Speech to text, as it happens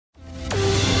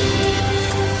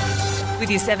With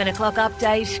your 7 o'clock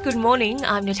update, good morning,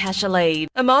 I'm Natasha Lee.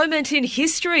 A moment in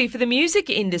history for the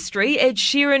music industry. Ed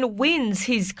Sheeran wins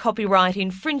his copyright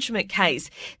infringement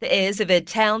case. The heirs of Ed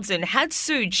Townsend had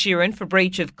sued Sheeran for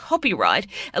breach of copyright,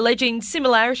 alleging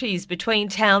similarities between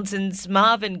Townsend's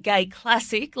Marvin Gaye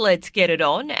classic Let's Get It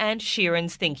On and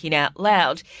Sheeran's Thinking Out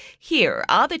Loud. Here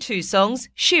are the two songs.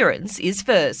 Sheeran's is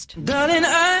first. Darling,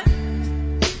 I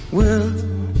will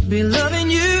be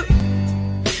loving you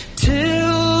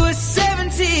till we're 70.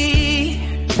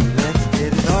 Let's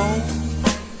get it on.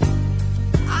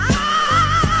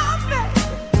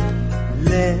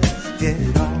 Let's get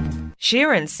it on.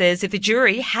 Sheeran says if the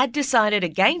jury had decided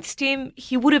against him,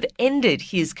 he would have ended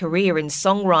his career in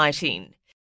songwriting.